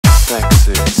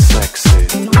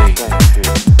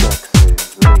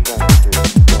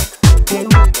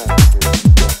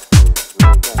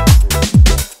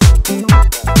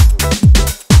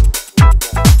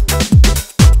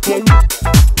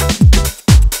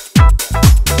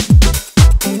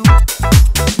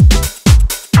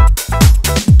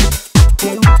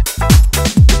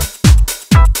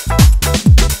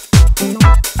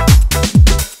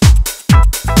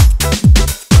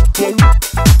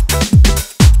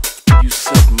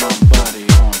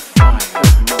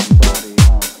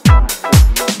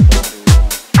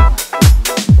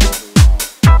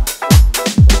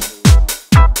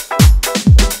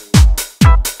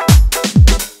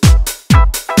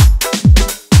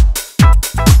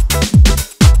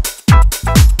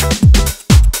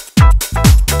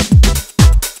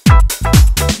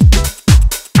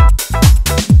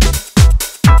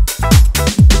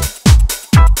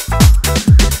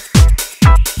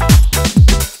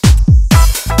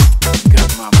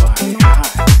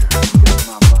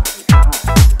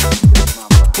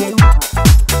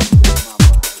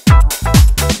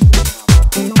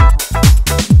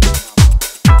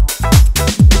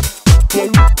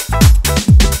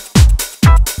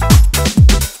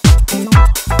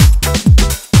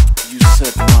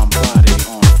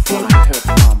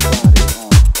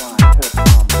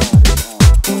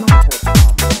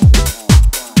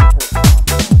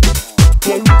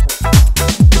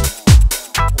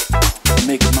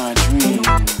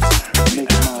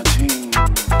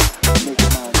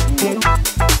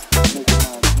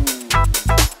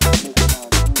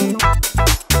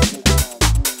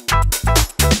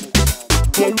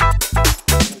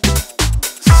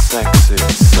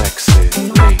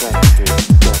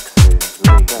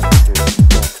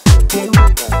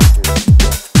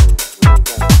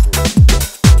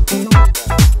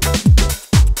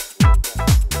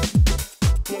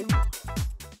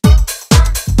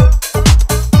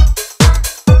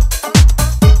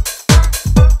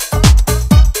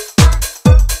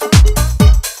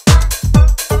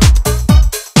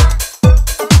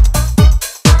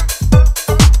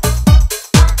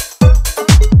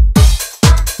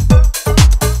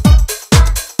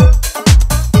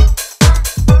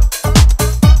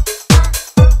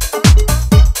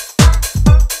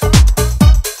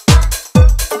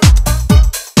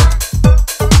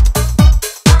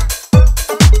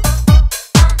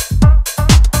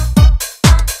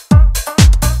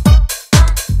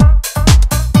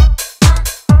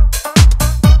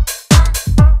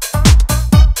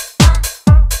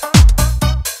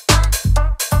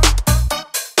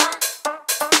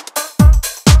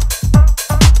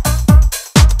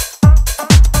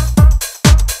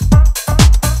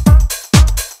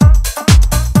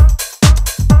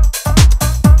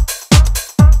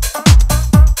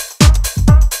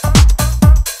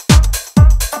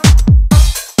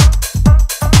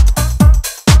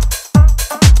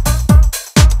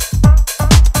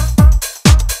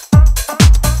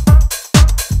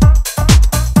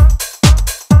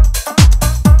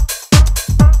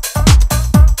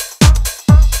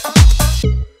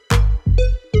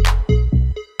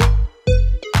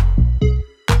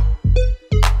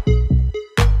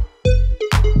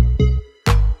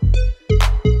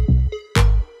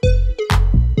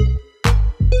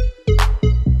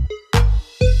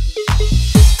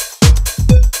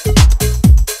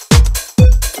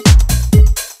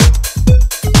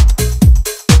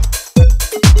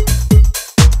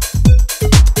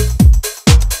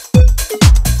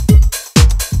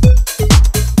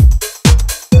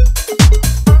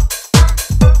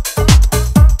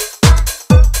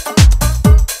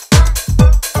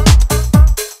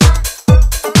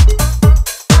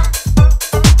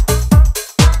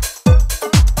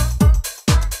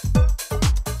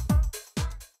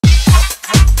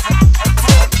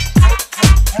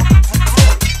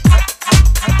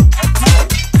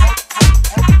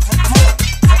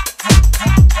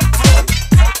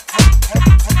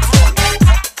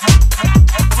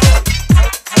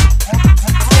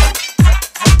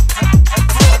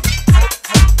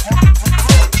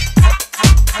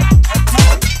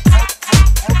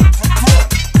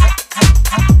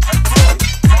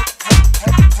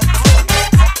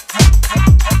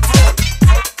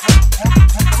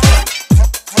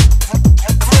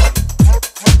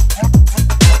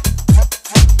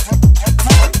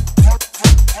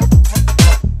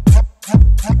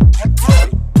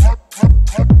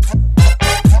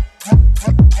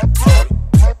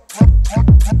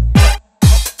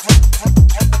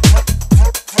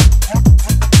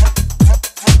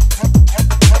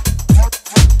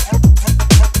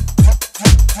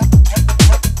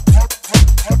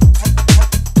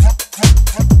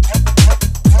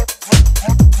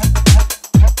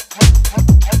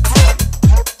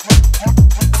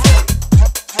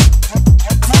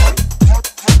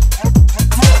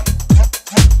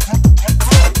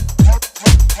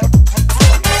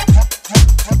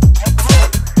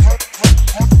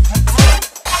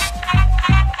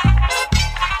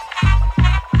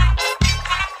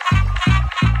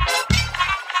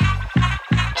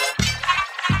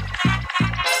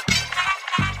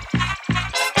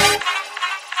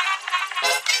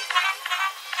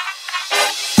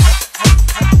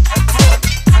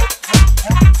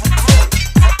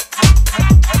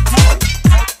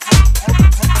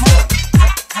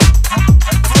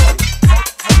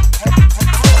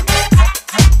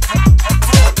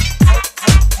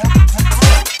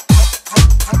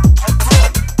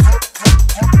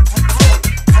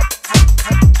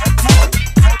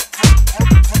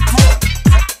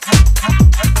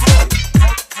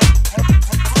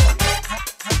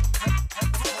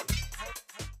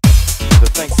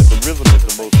rhythm is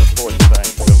the most important thing,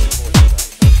 really.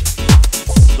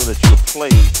 So that you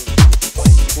play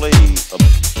a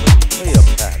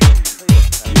pattern.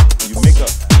 You make a.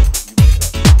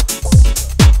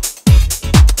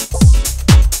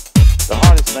 The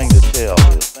hardest thing to tell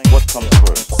is what comes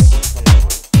first.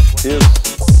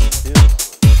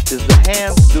 Is the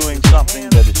hands doing something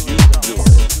that it's used to doing,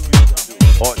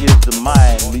 or is the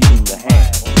mind leading the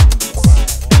hands?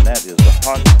 And that is the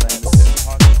hardest thing to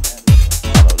tell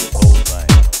out of this whole thing,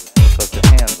 because the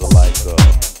hands are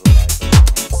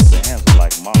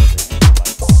like marching.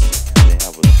 They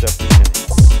have a separate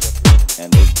energy, and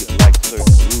they get like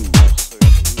certain grooves.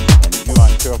 And if you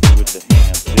aren't careful with the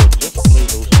hands, they'll just play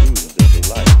those grooves that they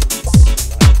like.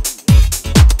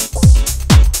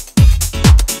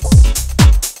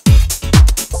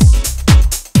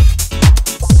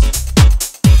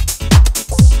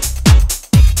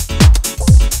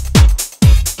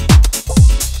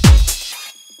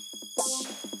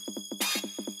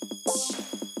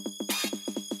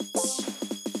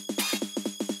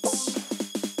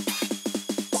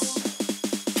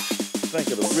 Think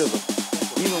of the rhythm.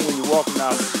 Even when you're walking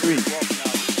down the street,